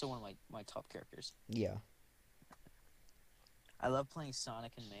was also one of my top characters. Yeah. I love playing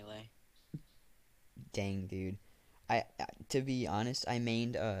Sonic and Melee. Dang, dude. I to be honest, I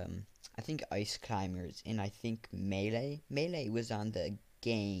mained I think Ice Climbers, and I think Melee. Melee was on the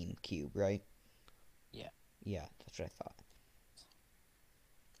GameCube, right? Yeah. Yeah, that's what I thought.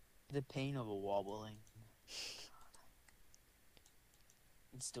 The pain of a wobbling.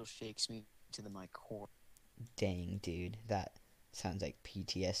 It still shakes me to my core. Dang, dude. That sounds like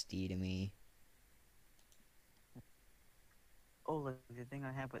PTSD to me. Oh, like the thing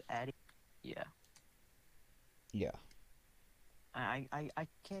I have with Addy. Yeah. Yeah. I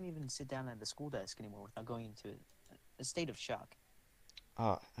can't even sit down at the school desk anymore without going into a state of shock.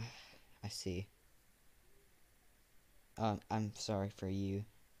 Oh, I see. I'm sorry for you.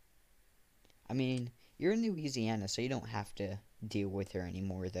 I mean, you're in Louisiana, so you don't have to deal with her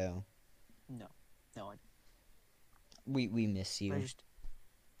anymore, though. No, We miss you. I just,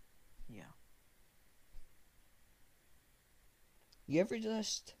 yeah, You ever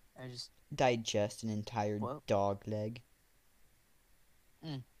just I just digest an entire What? dog leg?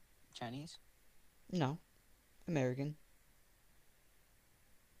 Chinese. No. American.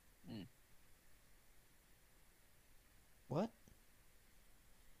 Mm. What?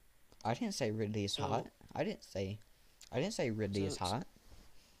 I didn't say Ridley is So- hot. I didn't say Ridley is So- hot.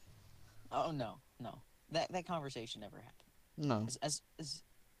 Oh no. That conversation never happened. No.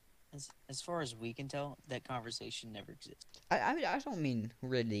 As far as we can tell, that conversation never existed. I mean, I don't mean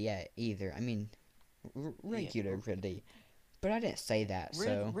Ridley yet either. I mean regular Ridley. But I didn't say that,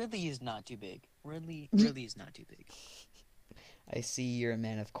 so Ridley is not too big. Ridley is not too big. I see you're a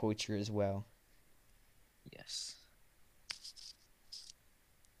man of culture as well. Yes.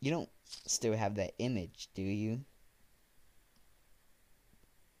 You don't still have that image, do you?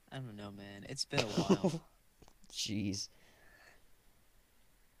 I don't know, man. It's been a while. Jeez.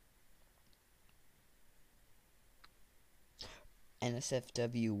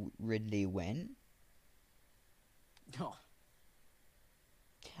 NSFW Ridley when? No.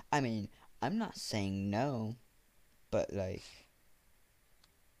 I mean, I'm not saying no, but like,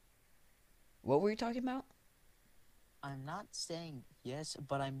 what were you talking about? I'm not saying yes,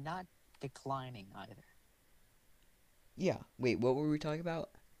 but I'm not declining either. Yeah. Wait, what were we talking about?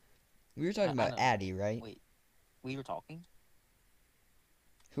 We were talking I about don't know. Addy, right? Wait. We were talking?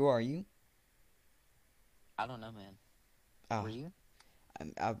 Who are you? I don't know, man. Oh, Were you?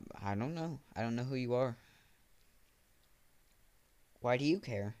 I don't know. I don't know who you are. Why do you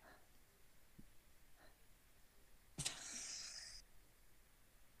care?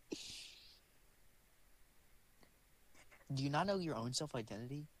 Do you not know your own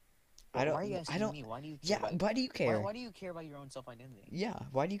self-identity? I don't- Why are you asking I don't- me? Why do you care Yeah, about... why do you care? Why do you care about your own self-identity? Yeah,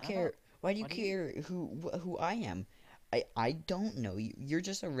 why do you I don't care? know. Why do you Why do you- care who I am? I don't know you. You're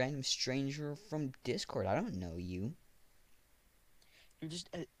just a random stranger from Discord. I don't know you. You're just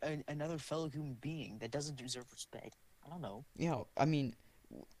another fellow human being that doesn't deserve respect. I don't know. You know, I mean,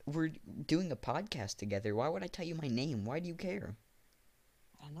 we're doing a podcast together. Why would I tell you my name? Why do you care?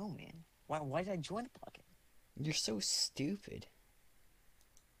 I don't know, man. Why did I join the podcast? You're so stupid.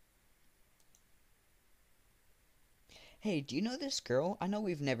 Hey, do you know this girl? I know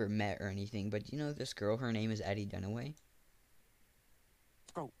we've never met or anything, but do you know this girl? Her name is Addie Dunaway.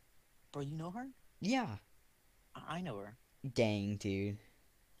 Bro, you know her? Yeah. I know her. Dang, dude.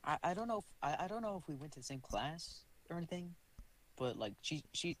 I don't know if I don't know if we went to the same class or anything, but like she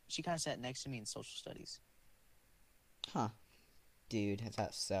kind of sat next to me in social studies. Huh. Dude,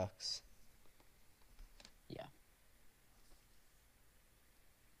 that sucks. Yeah.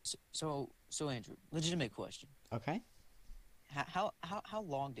 So Andrew, legitimate question. Okay. How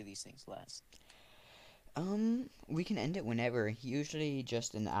long do these things last? We can end it whenever. Usually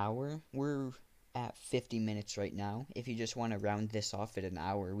just an hour. We're at 50 minutes right now. If you just want to round this off at an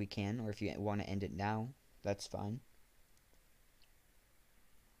hour, we can. Or if you want to end it now, that's fine.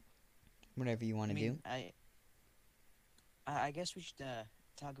 Whatever you want I to do. mean, I guess we should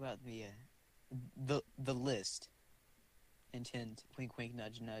talk about the list. Hint hint, wink wink,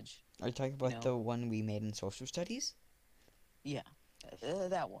 nudge nudge. Are you talking about know. the one we made in social studies? Yeah,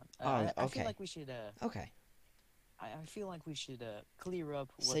 that one. Oh, I okay. feel like we should. Okay. I feel like we should clear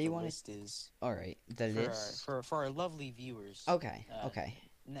up what So the you wanna- list is Alright. The for list. our lovely viewers. Okay. uh, Okay.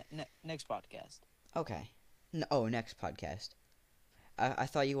 Next podcast. Okay. Next podcast. I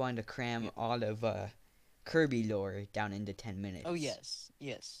thought you wanted to cram Yeah. all of Kirby lore down into 10 minutes. Oh yes.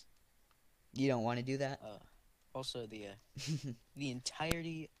 You don't want to do that? Also the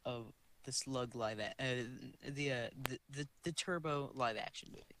entirety of the Slug the Turbo live action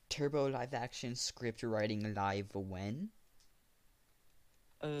movie. Turbo live action script writing live when?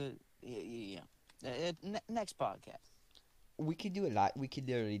 Yeah. Next podcast. We could do a lot. We could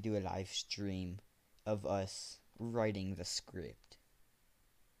literally do a live stream of us writing the script.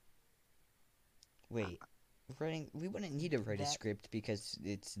 Wait, writing? We wouldn't need to write a That- script because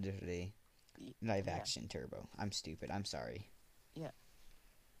it's literally live action Turbo. I'm stupid. I'm sorry.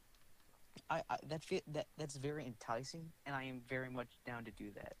 That's very enticing, and I am very much down to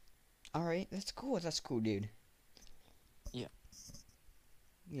do that. All right, that's cool. That's cool, dude. Yeah.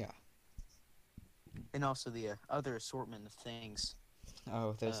 Yeah. And also the other assortment of things.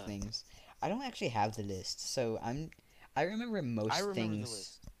 Oh, those Uh, things. I don't actually have the list, so I remember most I remember things. the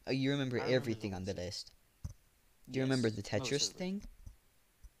list. Oh, you remember I remember the everything on the list. list. Do you remember Yes, the most Tetris of it. thing?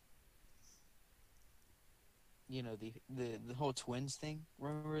 You know the whole twins thing.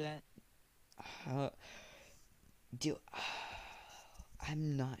 Remember that? Do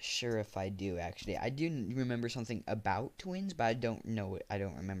I'm not sure if I do actually. I do remember something about twins, but I don't know it. I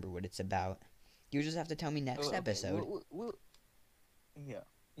don't remember what it's about. You just have to tell me next Oh, okay, episode.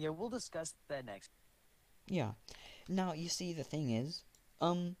 Yeah, we'll discuss that next. Yeah. Now, you see, the thing is,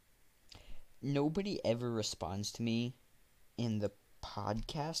 nobody ever responds to me in the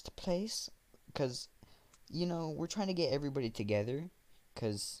podcast place, because, we're trying to get everybody together,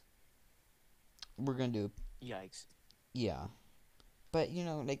 because we're gonna do, Yikes. yeah. But,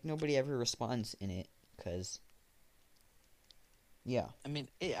 nobody ever responds in it, because, yeah. I mean,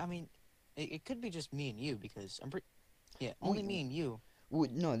 it could be just me and you because I'm pretty. Yeah, only me and you.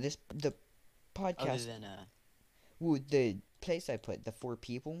 No, the Other podcast, than the place I put, the 4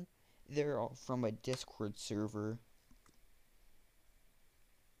 people, they're all from a Discord server.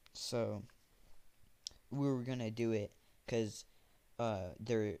 So, we were gonna do it, because,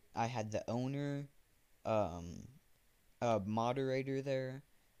 I had the owner, a moderator there,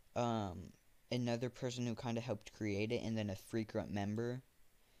 another person who kind of helped create it, and then a frequent member.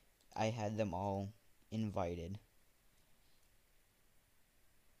 I had them all invited.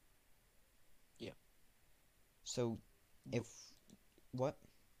 Yep. So, what?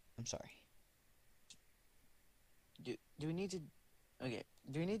 I'm sorry. do we need to? Okay.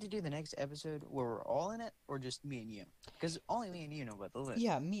 Do we need to do the next episode where we're all in it, or just me and you? Because only me and you know about the list.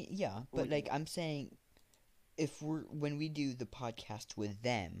 Yeah, but Well, I'm saying, when we do the podcast with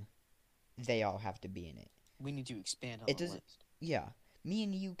them, they all have to be in it. We need to expand on It the doesn't- list. Yeah, me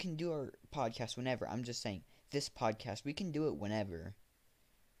and you can do our podcast whenever. I'm just saying, this podcast, we can do it whenever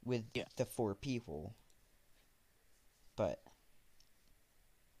with Yeah. the 4 people. But,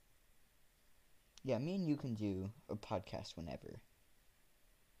 yeah, me and you can do a podcast whenever.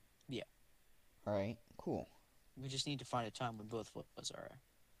 Yeah. Alright, cool. We just need to find a time when both of us are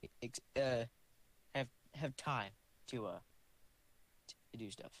have time to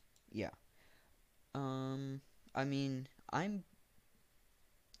do stuff. Yeah. I mean,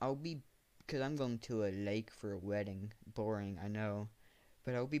 I'll be, because I'm going to a lake for a wedding. Boring, I know.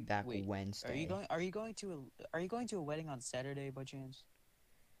 But I'll be back Wait, Wednesday. Are you going to a wedding on Saturday by chance?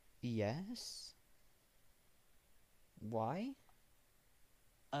 Yes? Why?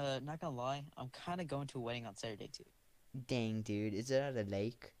 Not gonna lie, I'm kind of going to a wedding on Saturday too. Dang, dude. Is it at a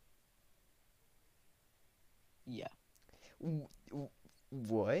lake? Yeah.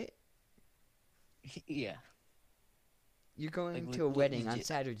 What? Yeah. You're going Like, to a wedding on legit.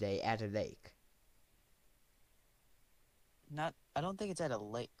 Saturday at a lake? Not. I don't think it's at a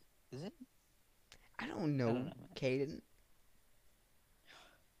lake. Is it? I don't know, know, man. Caden.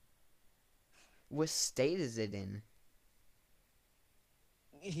 What state is it in?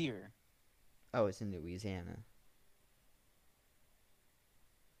 Here. Oh, it's in Louisiana.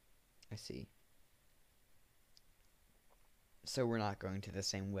 I see. So we're not going to the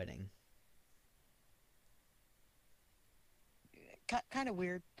same wedding. Kind of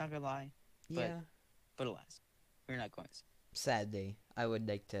weird. Not gonna lie. But- Yeah. But alas, we're not going. Sad day. I would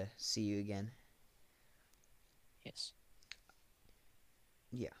like to see you again. Yes.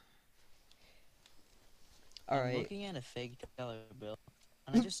 All I'm right. looking at a fake dollar bill,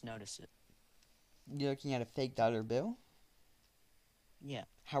 and I just noticed it. You're looking at a fake dollar bill? Yeah.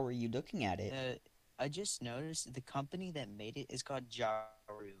 How are you looking at it? I just noticed the company that made it is called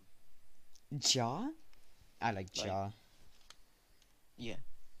Jaru. Jaw? I like Like- Jaw. Yeah.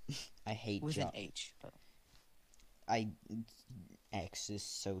 I hate With Jaw. an H. But X is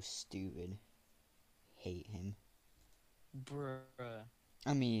so stupid. Hate him. bruh.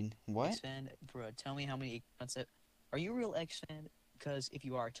 I mean, what? X fan, bruh. Tell me how many accounts. Are you a real X fan? Because if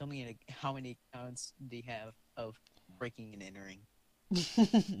you are, tell me how many accounts do you have of breaking and entering.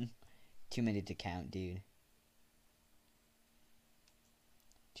 Too many to count, dude.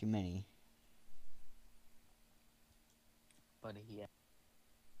 Too many. Buddy, yeah.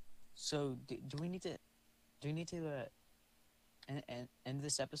 So do we need to end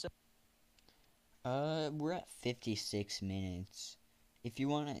this episode? We're at 56 minutes. If you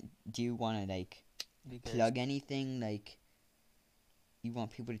do you wanna like Because plug anything? Like, you want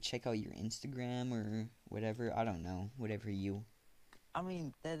people to check out your Instagram or whatever? I don't know. Whatever you. I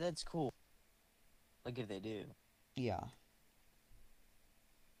mean that's cool. Like if they do. Yeah.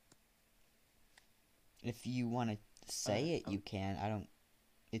 If you want to say it, you can. I don't.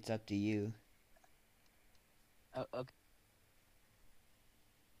 It's up to you. Oh, okay.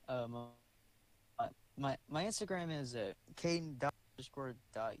 My Instagram is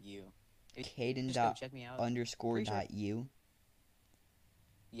Caden_.u. Caden Just go dot check me out. underscore Pretty sure- dot u.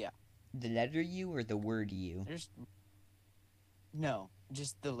 Yeah. The letter U or the word U? There's no,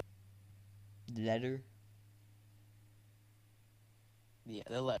 just the Letter.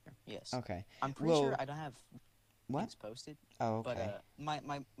 the letter. Yes. Okay. I'm pretty Well, sure I don't have what? things posted, Oh, but okay.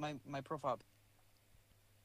 my profile